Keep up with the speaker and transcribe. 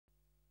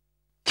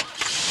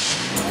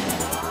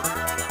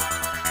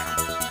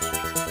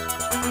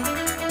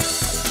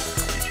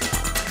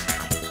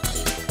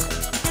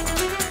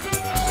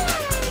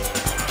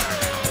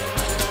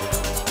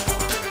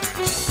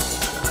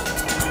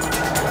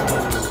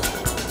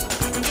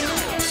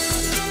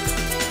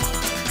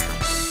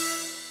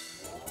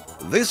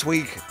This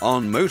week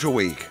on Motor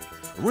Week,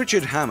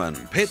 Richard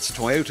Hammond pits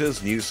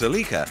Toyota's new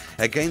Celica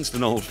against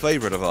an old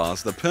favourite of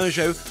ours, the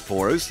Peugeot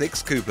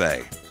 406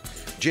 Coupe.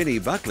 Ginny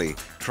Buckley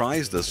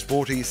tries the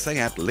sporty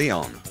Seat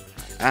Leon.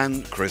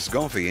 And Chris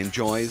Goffey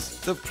enjoys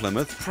the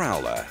Plymouth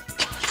Prowler.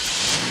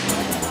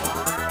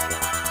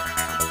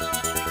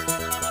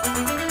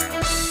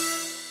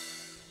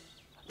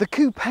 The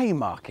coupe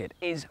market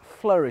is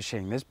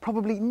flourishing. There's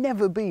probably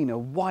never been a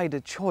wider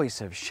choice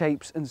of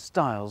shapes and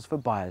styles for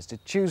buyers to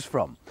choose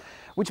from,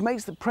 which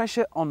makes the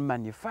pressure on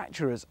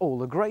manufacturers all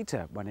the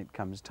greater when it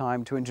comes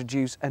time to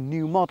introduce a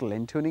new model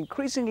into an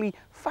increasingly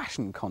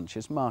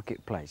fashion-conscious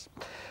marketplace.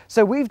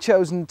 So we've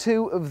chosen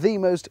two of the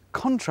most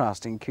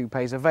contrasting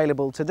coupes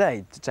available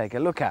today to take a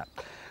look at.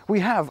 We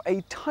have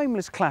a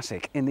timeless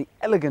classic in the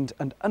elegant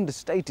and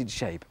understated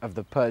shape of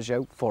the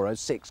Peugeot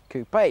 406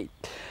 Coupe.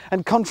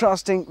 And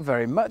contrasting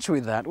very much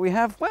with that, we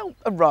have, well,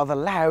 a rather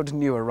loud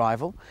new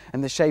arrival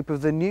in the shape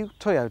of the new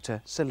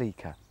Toyota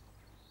Celica.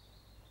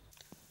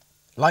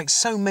 Like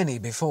so many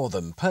before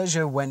them,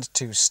 Peugeot went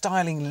to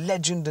styling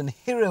legend and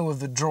hero of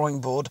the drawing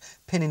board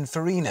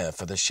Pininfarina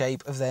for the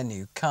shape of their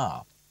new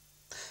car.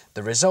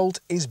 The result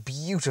is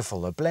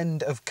beautiful, a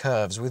blend of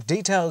curves with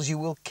details you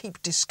will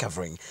keep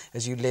discovering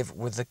as you live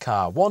with the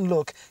car. One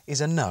look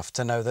is enough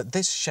to know that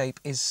this shape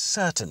is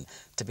certain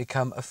to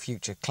become a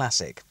future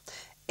classic.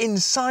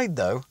 Inside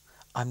though,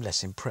 I'm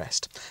less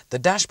impressed. The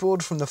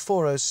dashboard from the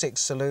 406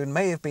 saloon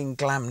may have been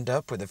glammed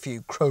up with a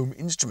few chrome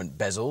instrument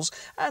bezels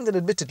and an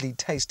admittedly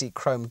tasty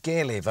chrome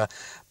gear lever,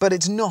 but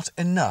it's not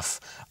enough.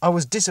 I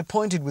was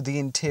disappointed with the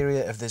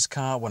interior of this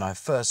car when I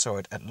first saw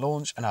it at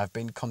launch, and I've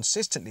been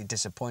consistently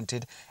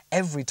disappointed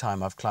every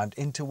time I've climbed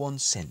into one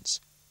since.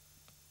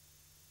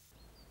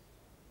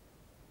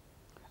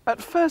 At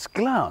first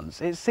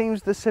glance, it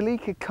seems the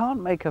Celica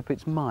can't make up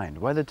its mind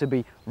whether to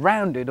be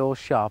rounded or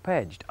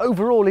sharp-edged.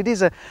 Overall,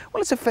 it's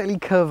a fairly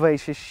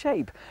curvaceous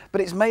shape,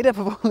 but it's made up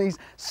of all these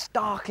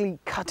starkly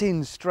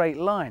cut-in straight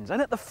lines.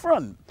 And at the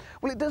front,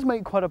 well, it does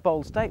make quite a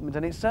bold statement,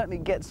 and it certainly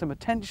gets some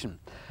attention.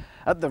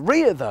 At the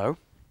rear, though,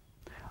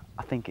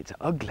 I think it's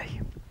ugly.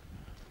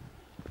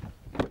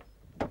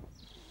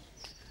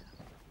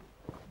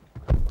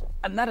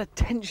 And that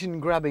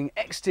attention-grabbing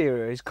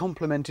exterior is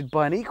complemented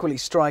by an equally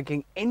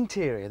striking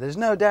interior. There's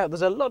no doubt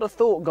there's a lot of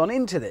thought gone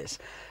into this,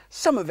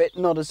 some of it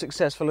not as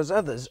successful as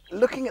others.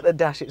 Looking at the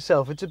dash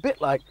itself, it's a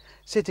bit like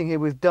sitting here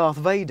with Darth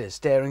Vader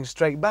staring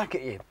straight back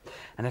at you.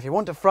 And if you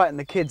want to frighten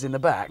the kids in the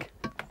back,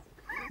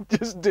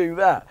 just do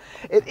that.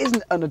 It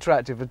isn't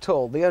unattractive at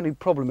all. The only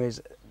problem is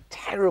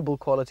terrible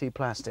quality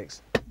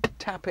plastics.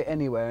 Tap it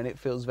anywhere and it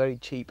feels very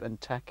cheap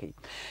and tacky.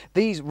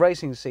 These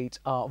racing seats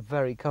are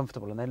very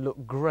comfortable and they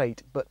look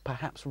great, but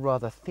perhaps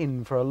rather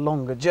thin for a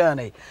longer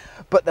journey.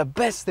 But the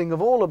best thing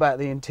of all about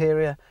the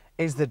interior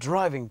is the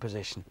driving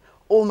position.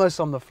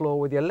 Almost on the floor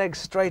with your legs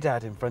straight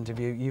out in front of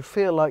you, you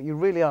feel like you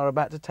really are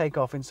about to take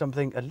off in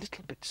something a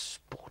little bit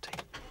sporty.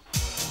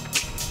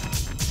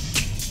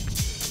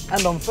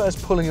 And on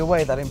first pulling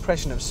away, that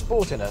impression of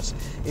sportiness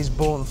is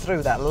born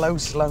through that low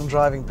slung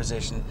driving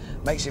position,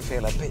 makes you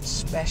feel a bit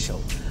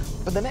special.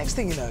 But the next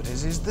thing you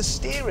notice is the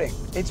steering.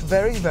 It's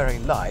very, very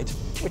light,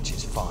 which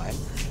is fine,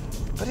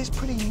 but it's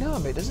pretty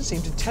numb. It doesn't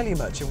seem to tell you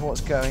much of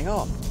what's going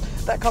on.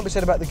 That can't be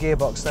said about the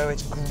gearbox though.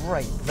 It's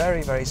great,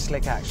 very, very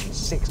slick action,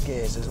 6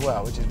 gears as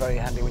well, which is very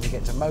handy when you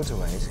get to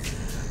motorways.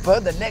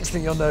 But the next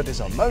thing you'll notice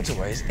on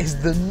motorways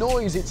is the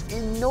noise. It's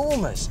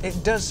enormous.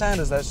 It does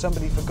sound as though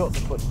somebody forgot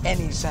to put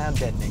any sound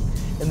deadening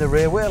in the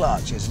rear wheel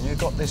arches, and you've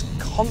got this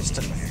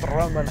constant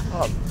thrum and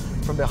hum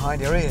from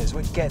behind your ears,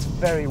 which gets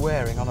very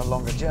wearing on a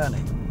longer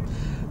journey.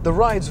 The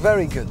ride's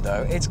very good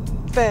though. It's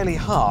fairly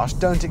harsh.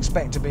 Don't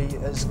expect to be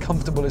as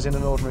comfortable as in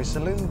an ordinary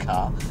saloon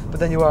car, but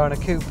then you are in a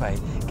coupe.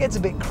 It gets a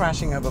bit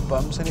crashing over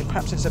bumps, and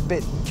perhaps it's a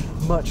bit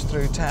much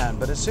through town,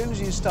 but as soon as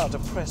you start to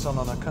press on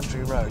a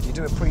country road, you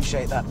do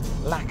appreciate that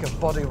lack of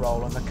body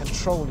roll and the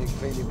control you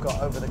feel you've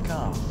got over the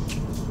car.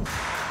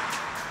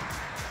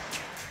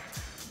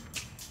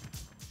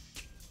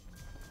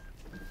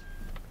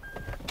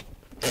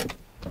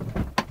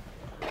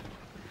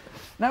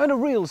 Now, in a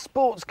real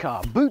sports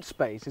car, boot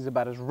space is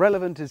about as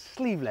relevant as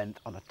sleeve length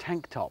on a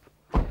tank top.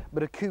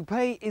 But a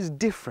coupe is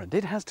different.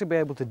 It has to be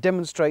able to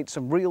demonstrate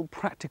some real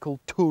practical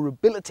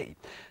tourability.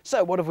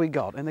 So what have we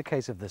got? In the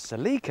case of the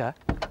Celica,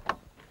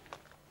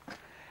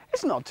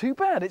 it's not too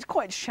bad. It's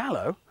quite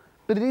shallow,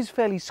 but it is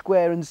fairly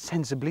square and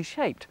sensibly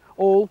shaped.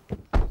 All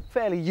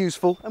fairly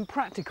useful and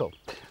practical.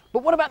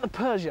 But what about the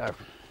Peugeot?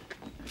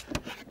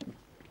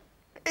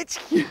 It's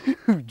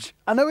huge.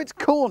 I know it's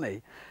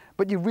corny,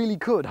 but you really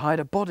could hide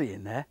a body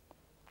in there.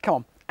 Come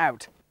on,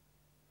 out.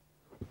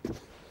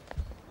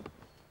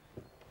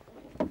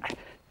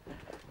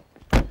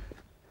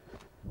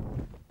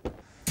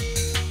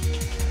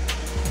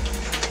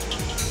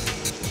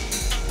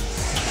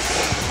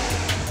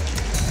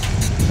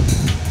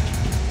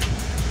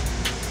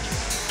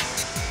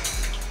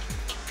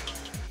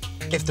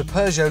 If the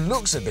Peugeot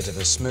looks a bit of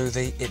a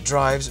smoothie, it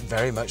drives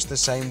very much the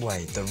same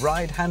way. The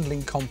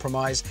ride-handling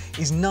compromise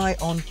is nigh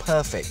on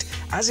perfect,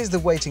 as is the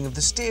weighting of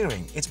the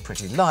steering. It's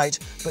pretty light,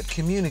 but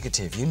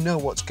communicative. You know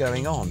what's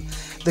going on.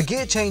 The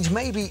gear change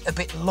may be a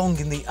bit long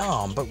in the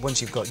arm, but once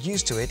you've got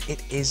used to it,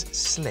 it is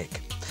slick.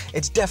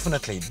 It's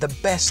definitely the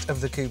best of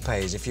the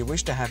coupes if you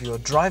wish to have your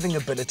driving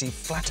ability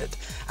flattered,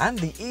 and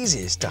the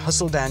easiest to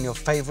hustle down your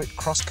favourite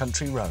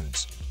cross-country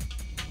roads.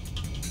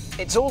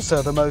 It's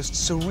also the most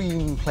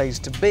serene place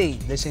to be.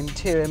 This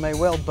interior may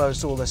well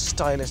boast all the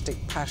stylistic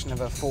passion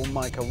of a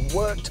Formica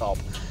worktop,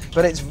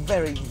 but it's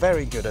very,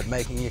 very good at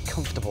making you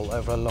comfortable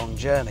over a long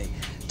journey,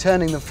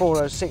 turning the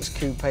 406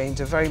 Coupe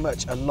into very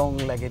much a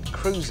long-legged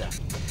cruiser.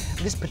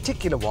 This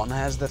particular one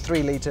has the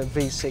 3-litre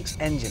V6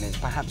 engine. It's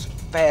perhaps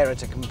fairer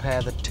to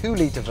compare the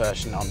 2-litre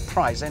version, on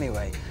price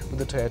anyway, with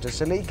the Toyota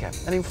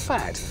Celica. And in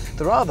fact,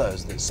 there are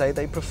those that say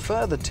they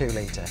prefer the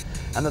 2-litre,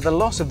 and that the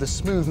loss of the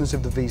smoothness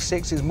of the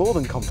V6 is more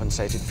than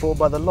compensated for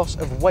by the loss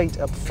of weight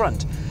up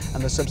front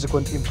and the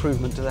subsequent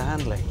improvement to the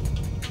handling.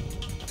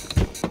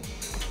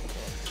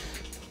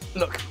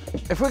 Look,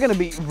 if we're going to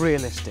be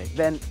realistic,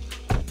 then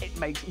it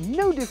makes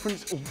no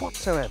difference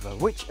whatsoever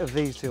which of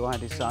these two I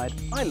decide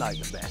I like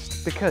the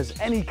best, because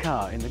any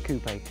car in the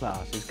coupe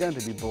class is going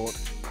to be bought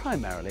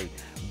primarily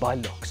by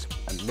looks,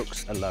 and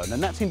looks alone,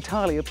 and that's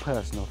entirely a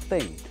personal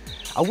thing.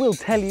 I will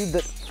tell you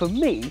that for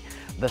me,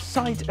 the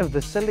sight of the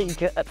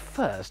Celica at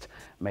first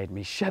made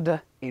me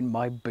shudder in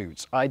my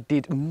boots. I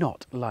did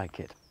not like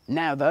it.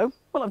 Now though,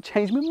 well, I've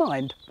changed my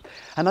mind,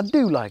 and I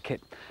do like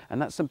it,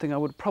 and that's something I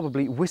would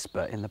probably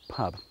whisper in the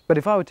pub. But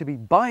if I were to be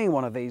buying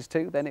one of these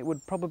two, then it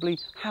would probably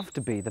have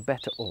to be the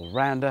better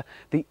all-rounder,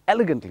 the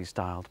elegantly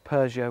styled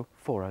Peugeot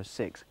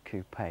 406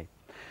 Coupe.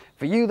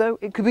 For you though,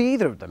 it could be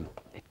either of them.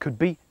 It could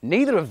be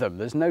neither of them.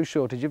 There's no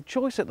shortage of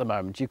choice at the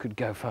moment. You could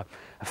go for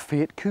a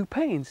Fiat Coupe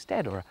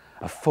instead, or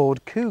a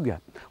Ford Kuga.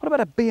 What about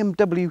a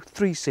BMW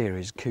 3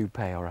 Series Coupe,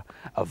 or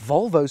a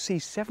Volvo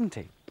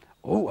C70?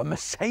 Oh, a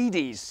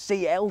Mercedes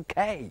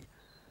CLK.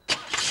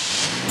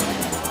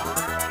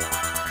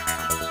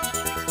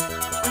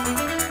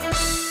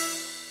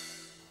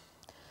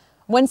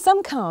 When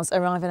some cars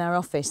arrive in our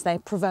office, they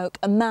provoke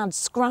a mad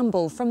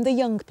scramble from the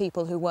young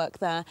people who work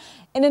there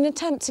in an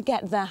attempt to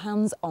get their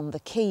hands on the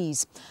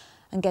keys.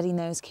 And getting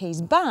those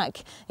keys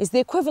back is the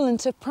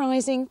equivalent of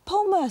prizing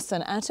Paul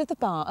Merson out of the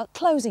bar at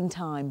closing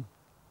time.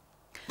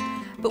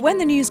 But when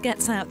the news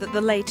gets out that the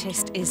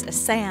latest is a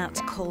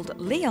Seat called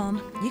Leon,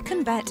 you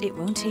can bet it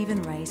won't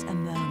even raise a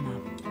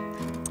murmur.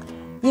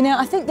 You know,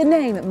 I think the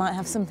name might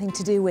have something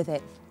to do with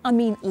it. I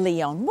mean,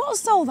 Leon.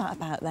 What's all that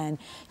about then?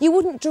 You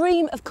wouldn't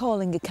dream of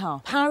calling a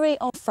car Harry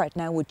or Fred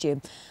now, would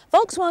you?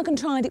 Volkswagen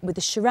tried it with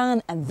the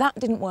Chiron and that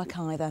didn't work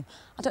either.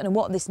 I don't know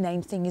what this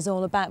name thing is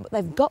all about, but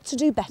they've got to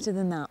do better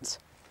than that.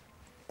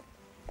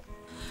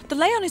 The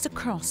Leon is a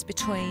cross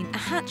between a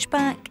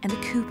hatchback and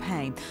a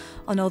coupe,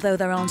 and although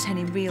there aren't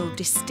any real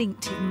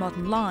distinctive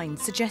modern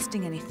lines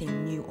suggesting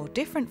anything new or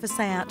different for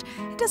Seat,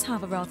 it does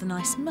have a rather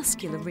nice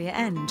muscular rear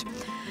end.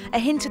 A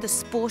hint of the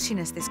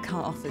sportiness this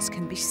car offers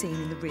can be seen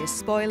in the rear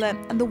spoiler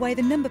and the way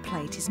the number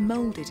plate is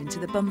moulded into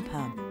the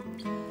bumper.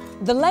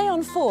 The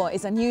Leon 4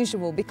 is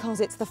unusual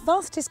because it's the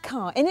fastest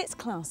car in its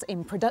class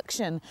in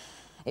production.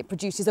 It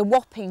produces a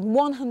whopping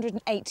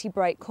 180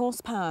 brake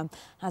horsepower,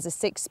 has a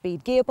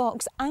 6-speed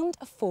gearbox and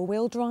a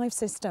 4-wheel drive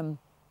system.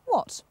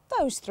 What,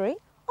 those three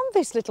on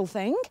this little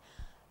thing?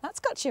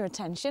 That's got your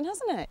attention,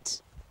 hasn't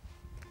it?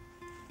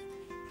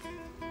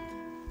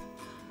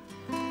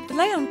 The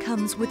Leon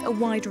comes with a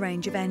wide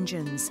range of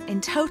engines.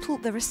 In total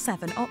there are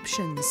 7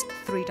 options,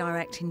 3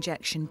 direct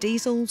injection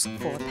diesels,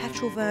 4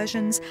 petrol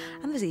versions,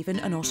 and there's even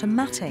an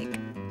automatic.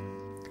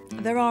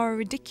 There are a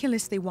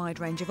ridiculously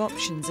wide range of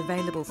options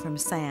available from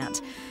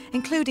Seat,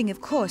 including, of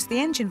course, the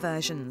engine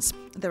versions.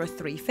 There are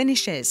 3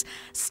 finishes: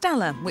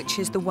 Stella, which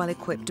is the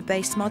well-equipped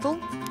base model;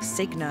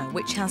 Signo,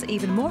 which has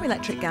even more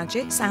electric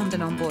gadgets and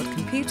an onboard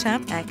computer,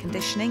 air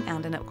conditioning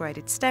and an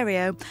upgraded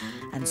stereo;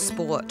 and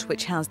Sport,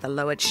 which has the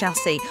lowered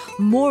chassis,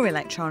 more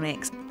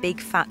electronics, big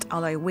fat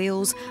alloy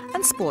wheels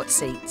and sport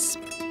seats.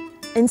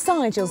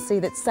 Inside you'll see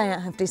that Seat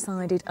have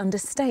decided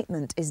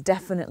understatement is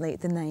definitely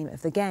the name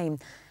of the game.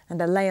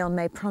 And a Leon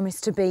may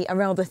promise to be a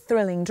rather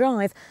thrilling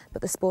drive,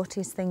 but the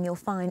sportiest thing you'll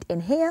find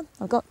in here,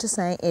 I've got to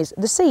say, is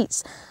the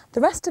seats.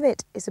 The rest of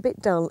it is a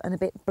bit dull and a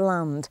bit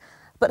bland.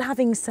 But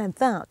having said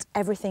that,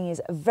 everything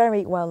is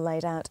very well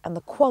laid out and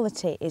the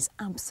quality is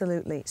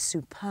absolutely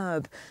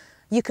superb.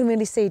 You can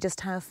really see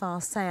just how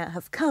far Seat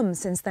have come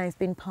since they've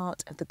been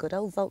part of the good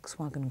old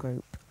Volkswagen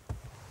Group.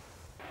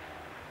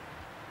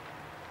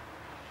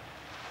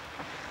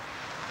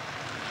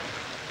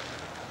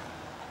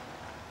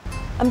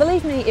 And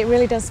believe me, it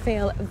really does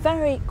feel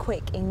very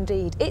quick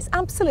indeed. It's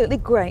absolutely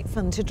great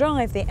fun to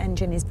drive. The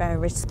engine is very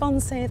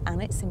responsive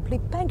and it simply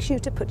begs you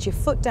to put your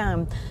foot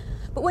down.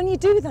 But when you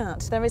do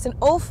that, there is an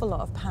awful lot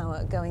of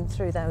power going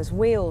through those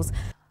wheels.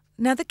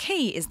 Now the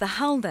key is the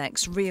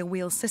Haldex rear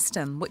wheel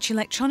system, which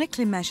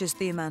electronically measures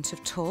the amount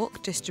of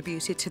torque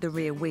distributed to the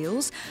rear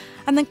wheels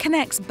and then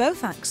connects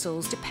both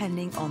axles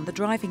depending on the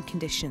driving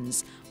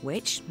conditions,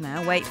 which,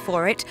 now wait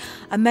for it,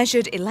 are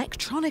measured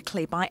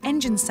electronically by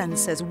engine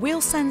sensors,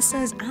 wheel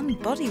sensors and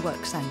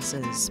bodywork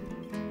sensors.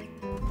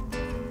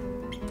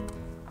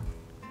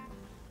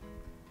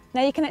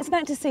 Now you can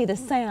expect to see the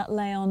Seat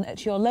Leon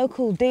at your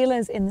local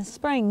dealers in the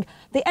spring.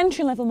 The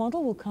entry-level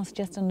model will cost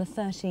just under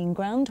 13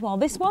 grand, while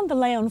this one, the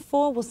Leon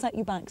 4, will set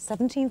you back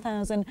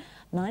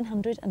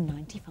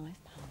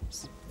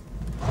 £17,995.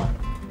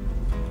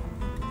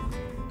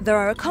 There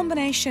are a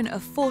combination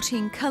of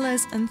 14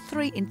 colours and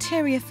 3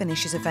 interior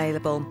finishes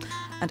available,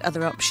 and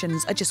other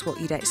options are just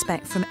what you'd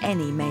expect from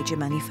any major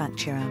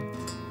manufacturer.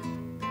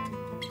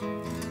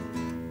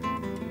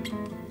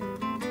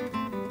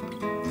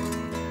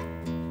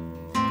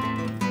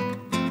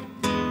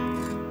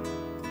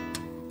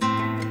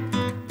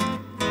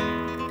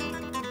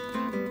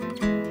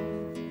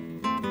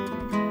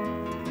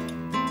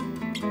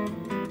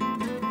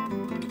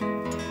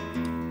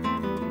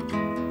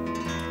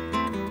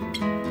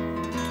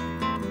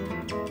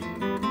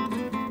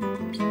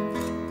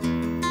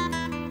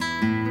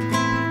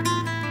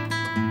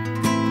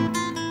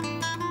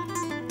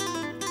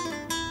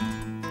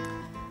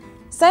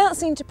 Seat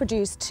seem to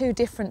produce 2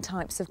 different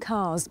types of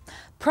cars: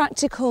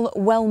 practical,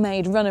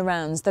 well-made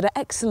runarounds that are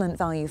excellent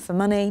value for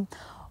money,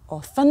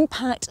 or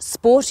fun-packed,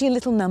 sporty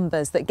little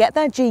numbers that get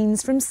their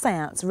genes from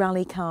Seat's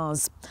rally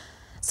cars.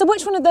 So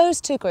which one of those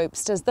 2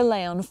 groups does the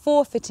Leon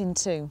 4 fit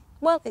into?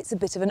 Well, it's a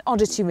bit of an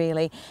oddity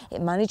really.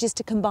 It manages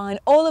to combine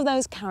all of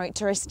those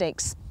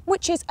characteristics,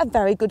 which is a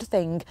very good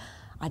thing.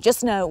 I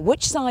just know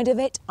which side of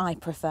it I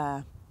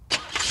prefer.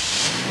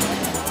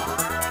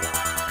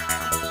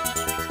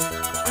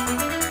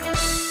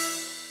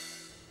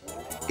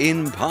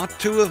 In part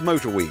 2 of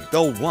Motor Week,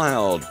 the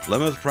wild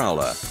Plymouth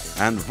Prowler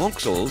and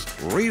Vauxhall's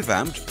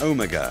revamped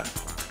Omega.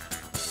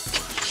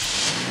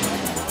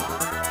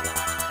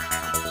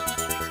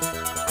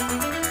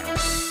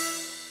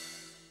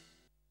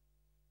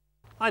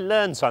 I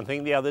learned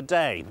something the other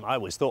day. I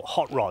always thought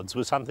hot rods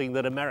were something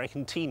that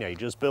American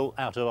teenagers built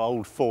out of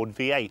old Ford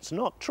V8s.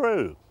 Not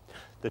true.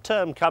 The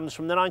term comes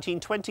from the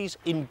 1920s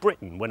in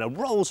Britain, when a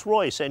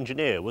Rolls-Royce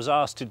engineer was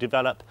asked to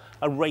develop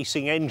a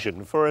racing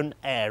engine for an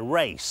air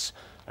race.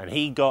 And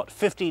he got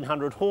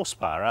 1,500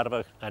 horsepower out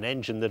of an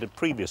engine that had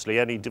previously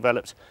only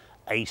developed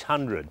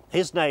 800.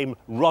 His name,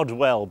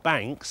 Rodwell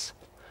Banks,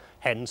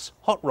 hence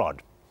Hot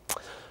Rod.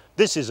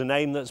 This is a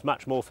name that's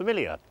much more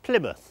familiar,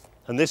 Plymouth.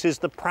 And this is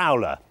the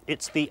Prowler.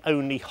 It's the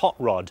only hot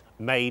rod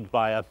made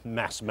by a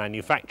mass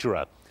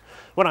manufacturer.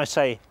 When I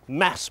say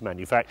mass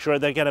manufacturer,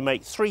 they're going to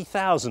make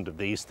 3,000 of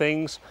these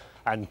things,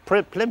 and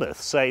Plymouth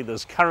say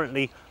there's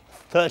currently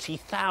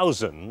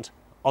 30,000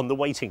 on the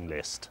waiting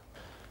list.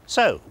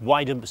 So,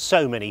 why do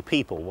so many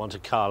people want a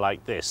car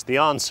like this? The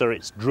answer,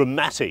 it's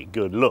dramatic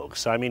good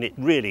looks. I mean, it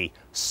really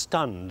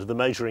stunned the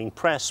motoring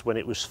press when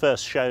it was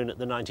first shown at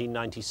the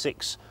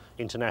 1996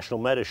 International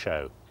Motor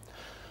Show.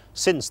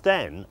 Since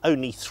then,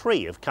 only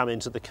 3 have come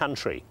into the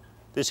country.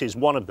 This is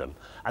one of them,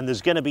 and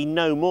there's going to be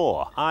no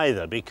more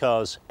either,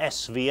 because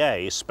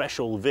SVA,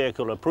 Special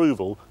Vehicle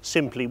Approval,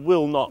 simply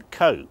will not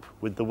cope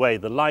with the way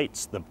the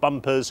lights, the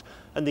bumpers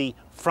and the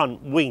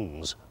front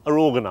wings are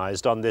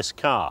organised on this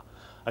car.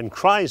 And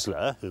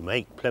Chrysler, who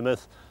make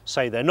Plymouth,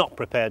 say they're not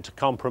prepared to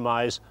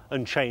compromise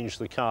and change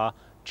the car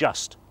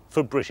just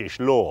for British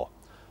law.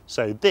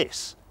 So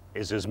this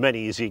is as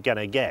many as you're going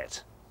to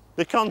get.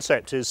 The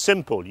concept is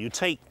simple. You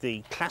take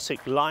the classic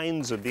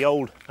lines of the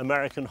old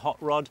American hot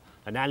rod,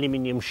 an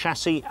aluminium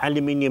chassis,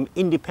 aluminium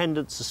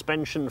independent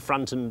suspension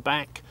front and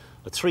back,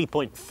 a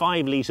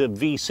 3.5 litre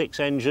V6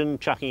 engine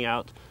chucking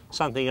out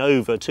something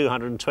over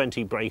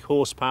 220 brake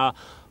horsepower,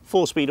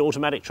 4-speed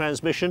automatic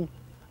transmission,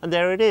 and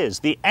there it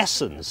is. The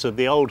essence of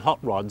the old hot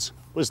rods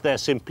was their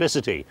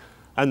simplicity,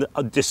 and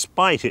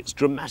despite its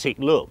dramatic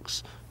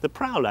looks, the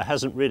Prowler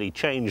hasn't really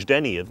changed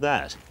any of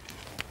that.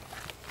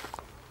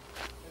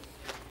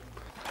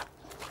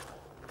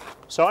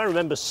 So I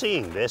remember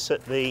seeing this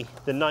at the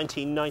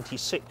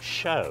 1996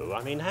 show.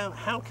 I mean,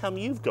 how come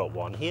you've got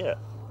one here?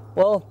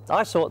 Well,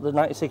 I saw it at the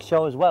 96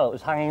 show as well. It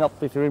was hanging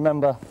up, if you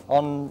remember,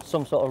 on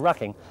some sort of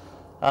racking.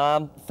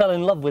 Fell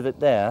in love with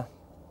it there.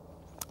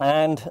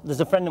 And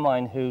there's a friend of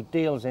mine who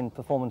deals in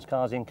performance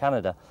cars in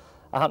Canada.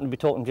 I happened to be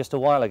talking just a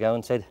while ago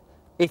and said,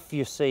 if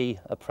you see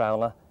a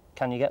Prowler,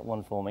 can you get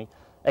one for me?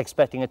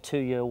 Expecting a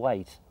 2-year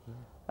wait.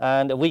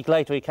 And a week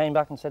later he came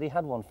back and said he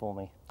had one for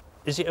me.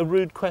 Is it a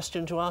rude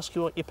question to ask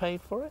you what you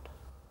paid for it?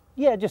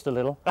 Yeah, just a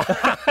little.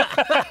 A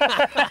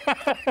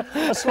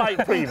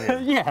slight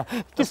premium? Yeah,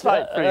 just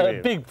a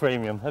big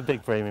premium, a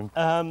big premium.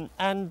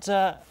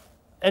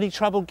 Any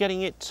trouble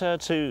getting it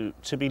to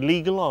be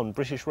legal on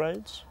British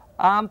roads?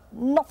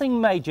 Nothing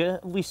major.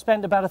 We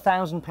spent about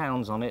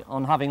 £1,000 on it,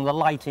 on having the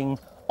lighting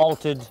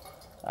altered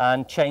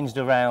and changed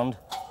around,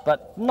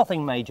 but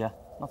nothing major,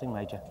 nothing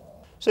major.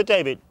 So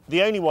David,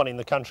 the only one in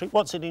the country,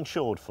 what's it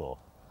insured for?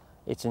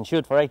 It's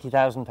insured for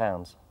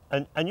 £80,000.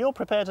 And you're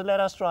prepared to let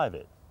us drive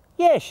it?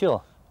 Yeah,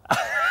 sure.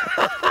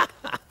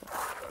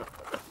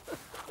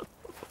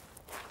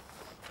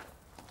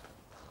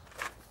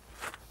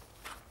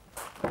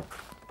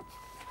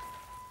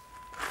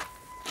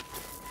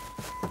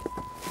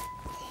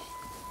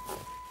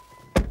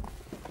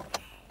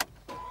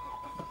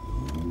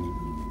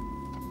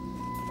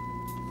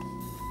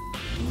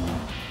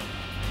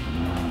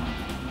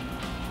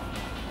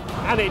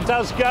 And it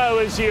does go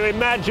as you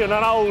imagine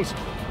an old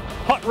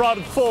hot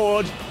rod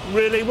Ford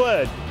really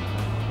would.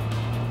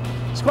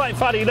 It's quite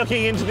funny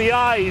looking into the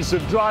eyes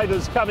of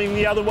drivers coming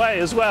the other way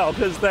as well,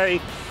 because they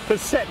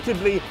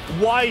perceptibly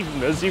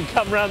widen as you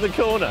come round the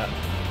corner.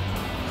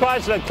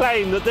 Chrysler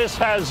claim that this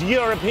has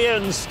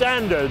European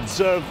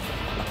standards of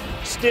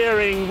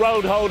steering,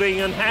 road holding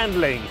and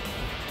handling.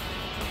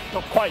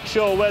 Not quite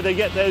sure where they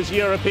get those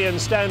European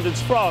standards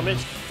from.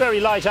 It's very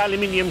light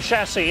aluminium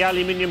chassis,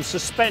 aluminium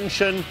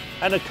suspension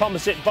and a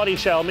composite body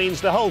shell means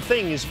the whole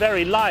thing is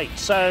very light.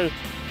 So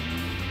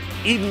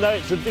even though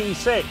it's a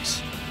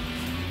V6,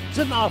 it's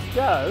a half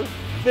go.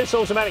 This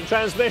automatic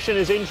transmission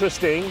is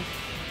interesting.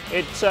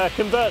 It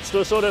converts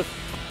to a sort of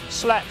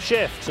slap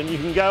shift and you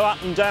can go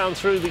up and down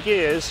through the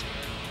gears,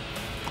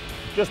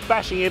 just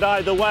bashing it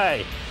either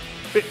way.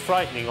 Bit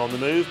frightening on the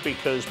move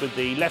because with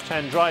the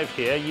left-hand drive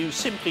here you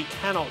simply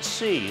cannot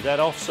see that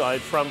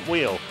offside front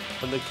wheel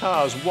and the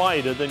car's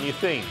wider than you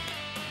think.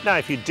 Now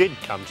if you did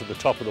come to the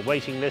top of the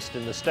waiting list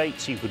in the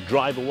States you could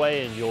drive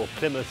away in your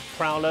Plymouth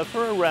Prowler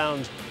for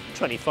around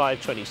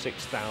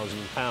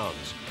 £25,000–26,000.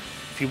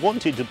 If you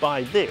wanted to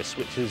buy this,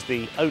 which is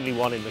the only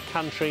one in the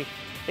country,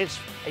 it's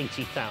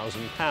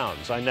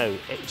 £80,000. I know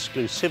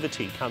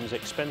exclusivity comes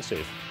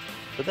expensive,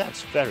 but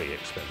that's very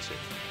expensive.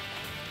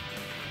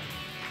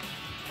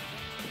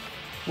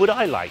 Would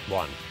I like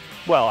one?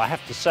 Well, I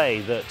have to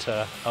say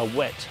that a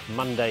wet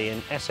Monday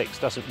in Essex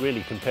doesn't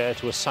really compare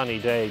to a sunny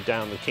day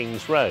down the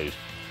King's Road.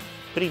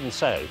 But even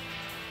so,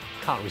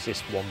 can't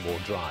resist one more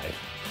drive.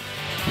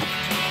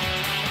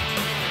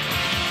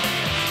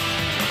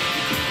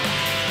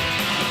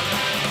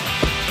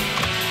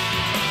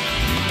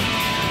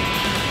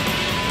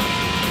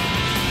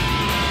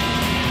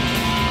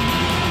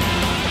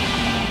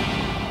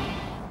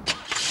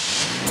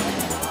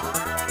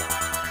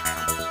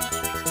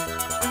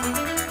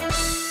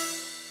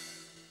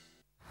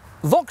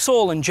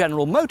 Vauxhall and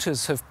General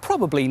Motors have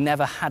probably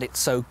never had it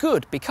so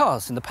good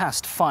because in the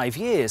past 5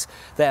 years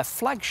their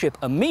flagship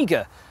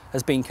Omega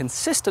has been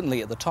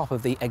consistently at the top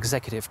of the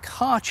executive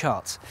car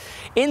charts.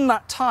 In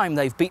that time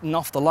they've beaten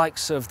off the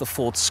likes of the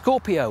Ford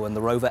Scorpio and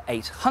the Rover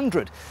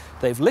 800.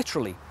 They've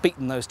literally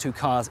beaten those two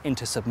cars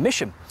into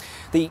submission.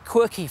 The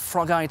quirky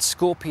frog-eyed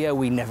Scorpio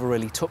we never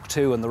really took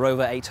to, and the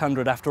Rover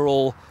 800 after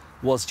all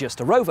was just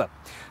a Rover.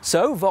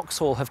 So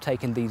Vauxhall have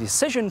taken the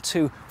decision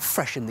to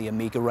freshen the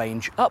Omega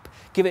range up,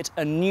 give it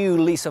a new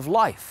lease of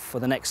life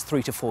for the next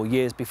 3 to 4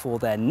 years before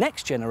their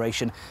next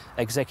generation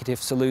executive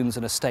saloons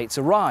and estates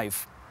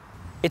arrive.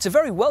 It's a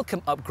very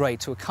welcome upgrade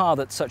to a car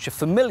that's such a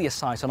familiar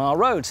sight on our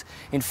roads.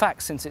 In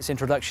fact, since its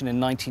introduction in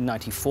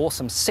 1994,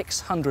 some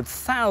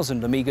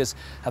 600,000 Omegas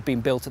have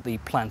been built at the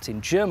plant in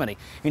Germany.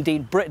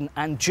 Indeed, Britain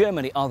and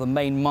Germany are the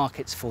main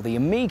markets for the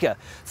Omega.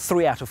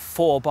 3 out of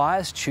 4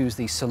 buyers choose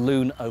the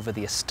saloon over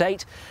the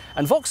estate.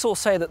 And Vauxhall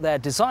say that their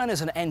designers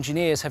and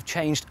engineers have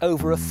changed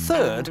over a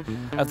third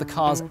of the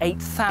car's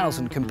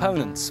 8,000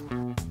 components.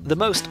 The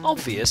most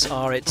obvious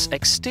are its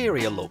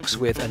exterior looks,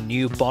 with a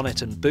new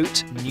bonnet and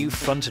boot, new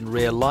front and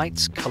rear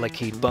lights,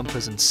 colour-keyed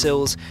bumpers and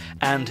sills,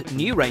 and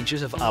new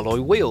ranges of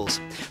alloy wheels,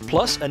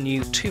 plus a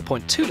new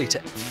 2.2-litre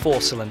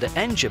 4-cylinder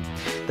engine.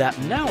 That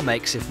now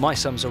makes, if my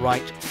sums are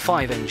right,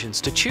 5 engines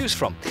to choose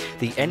from.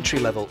 The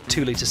entry-level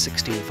 2-litre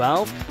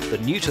 16-valve, the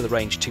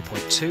new-to-the-range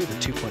 2.2,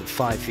 the 2.5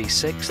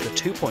 V6,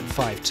 the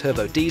 2.5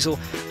 turbo diesel,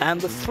 and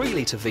the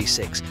 3-litre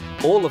V6,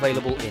 all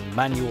available in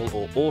manual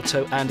or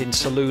auto and in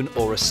saloon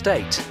or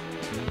estate.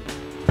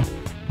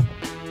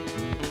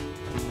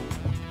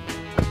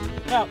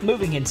 Now,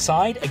 moving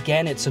inside,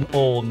 again, it's an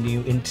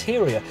all-new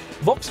interior.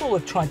 Vauxhall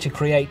have tried to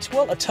create,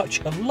 well, a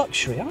touch of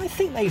luxury, and I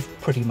think they've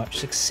pretty much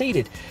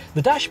succeeded.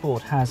 The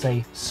dashboard has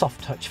a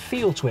soft-touch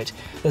feel to it.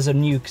 There's a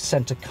new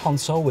centre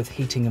console with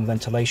heating and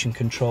ventilation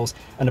controls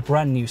and a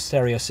brand new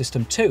stereo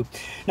system too.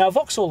 Now,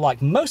 Vauxhall,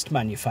 like most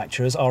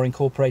manufacturers, are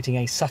incorporating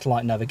a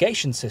satellite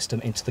navigation system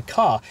into the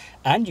car,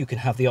 and you can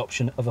have the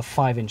option of a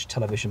 5-inch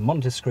television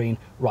monitor screen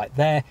right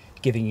there,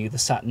 giving you the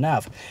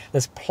sat-nav.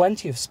 There's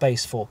plenty of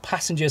space for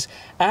passengers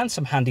and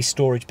some handy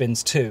storage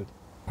bins too.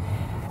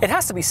 It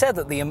has to be said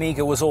that the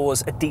Omega was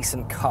always a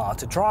decent car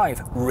to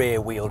drive.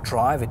 Rear-wheel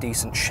drive, a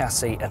decent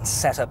chassis and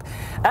setup,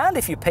 and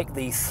if you pick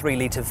the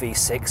 3-litre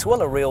V6,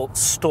 well, a real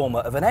stormer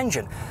of an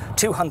engine.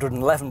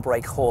 211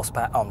 brake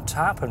horsepower on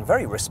tap and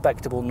very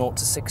respectable 0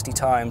 to 60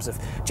 times of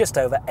just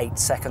over 8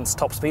 seconds,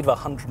 top speed of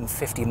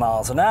 150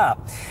 miles an hour.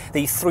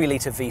 The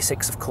 3-litre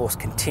V6, of course,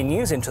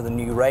 continues into the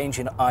new range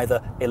in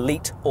either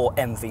Elite or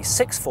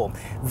MV6 form.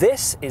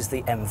 This is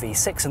the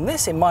MV6, and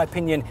this, in my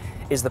opinion,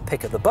 is the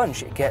pick of the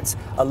bunch. It gets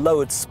a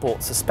lowered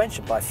sport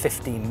suspension by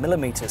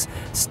 15mm,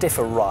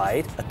 stiffer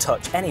ride, a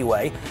touch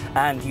anyway,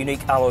 and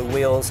unique alloy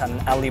wheels and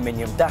an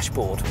aluminium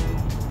dashboard.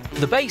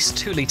 The base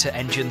 2-litre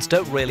engines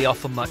don't really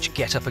offer much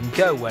get up and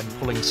go when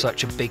pulling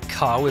such a big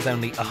car with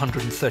only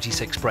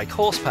 136 brake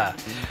horsepower.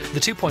 The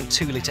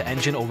 2.2-litre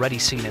engine already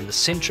seen in the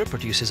Sintra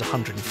produces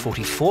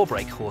 144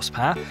 brake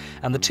horsepower,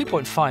 and the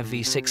 2.5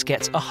 V6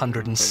 gets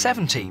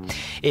 170.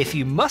 If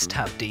you must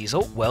have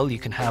diesel, well, you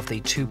can have the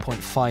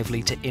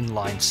 2.5-litre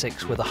inline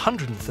 6 with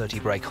 130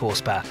 brake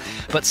horsepower.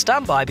 But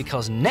stand by,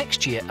 because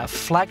next year a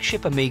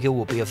flagship Omega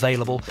will be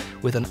available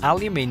with an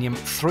aluminium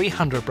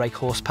 300 brake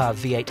horsepower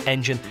V8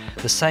 engine,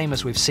 the same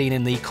as we've seen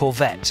in the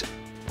Corvette.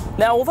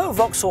 Now, although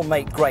Vauxhall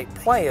make great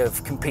play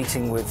of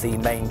competing with the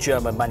main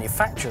German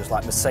manufacturers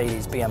like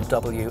Mercedes,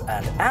 BMW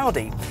and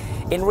Audi,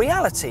 in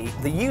reality,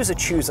 the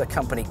user-chooser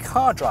company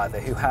car driver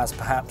who has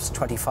perhaps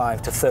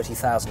 £25,000 to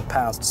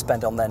 £30,000 to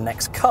spend on their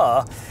next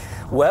car,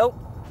 well,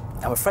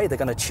 I'm afraid they're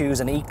going to choose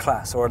an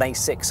E-Class or an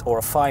A6 or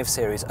a 5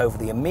 Series over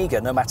the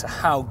Omega, no matter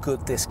how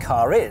good this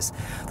car is.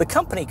 The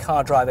company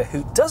car driver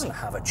who doesn't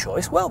have a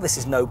choice, well, this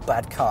is no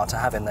bad car to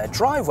have in their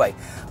driveway,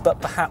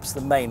 but perhaps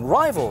the main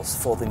rivals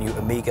for the new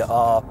Omega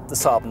are the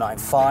Saab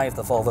 9.5,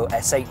 the Volvo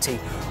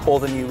S80 or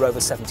the new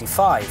Rover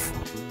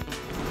 75.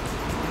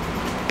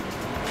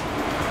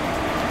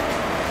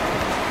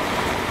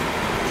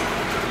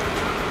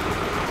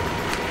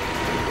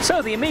 So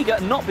the Omega,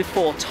 not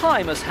before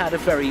time, has had a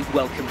very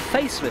welcome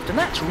facelift, and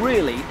that's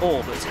really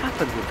all that's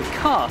happened with the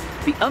car.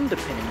 The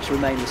underpinnings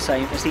remain the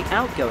same as the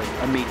outgoing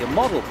Omega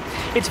model.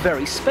 It's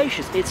very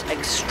spacious, it's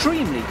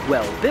extremely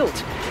well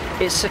built.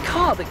 It's a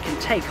car that can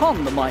take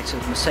on the might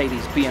of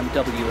Mercedes,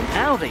 BMW and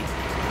Audi.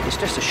 It's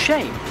just a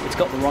shame it's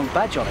got the wrong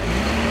badge on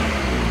it.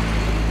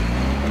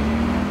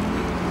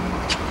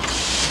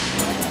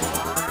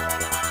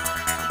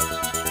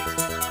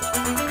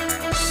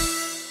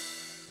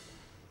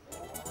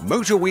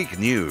 Motor Week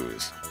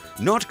News.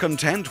 Not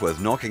content with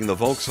knocking the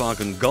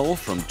Volkswagen Golf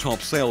from top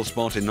sales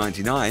spot in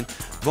 '99,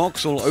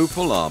 Vauxhall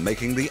Opel are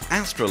making the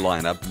Astra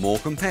lineup more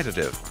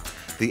competitive.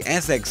 The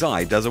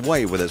SXi does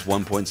away with its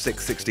 1.6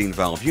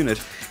 16-valve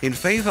unit in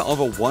favour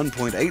of a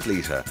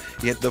 1.8-litre,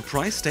 yet the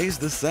price stays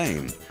the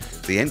same.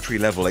 The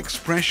entry-level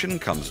Expression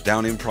comes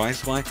down in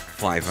price by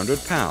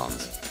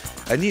 £500.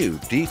 A new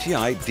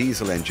DTI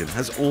diesel engine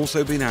has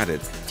also been added,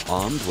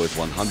 armed with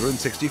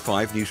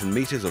 165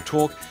 Nm of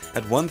torque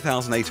at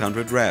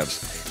 1,800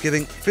 revs,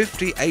 giving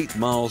 58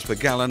 miles per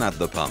gallon at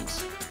the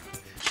pumps.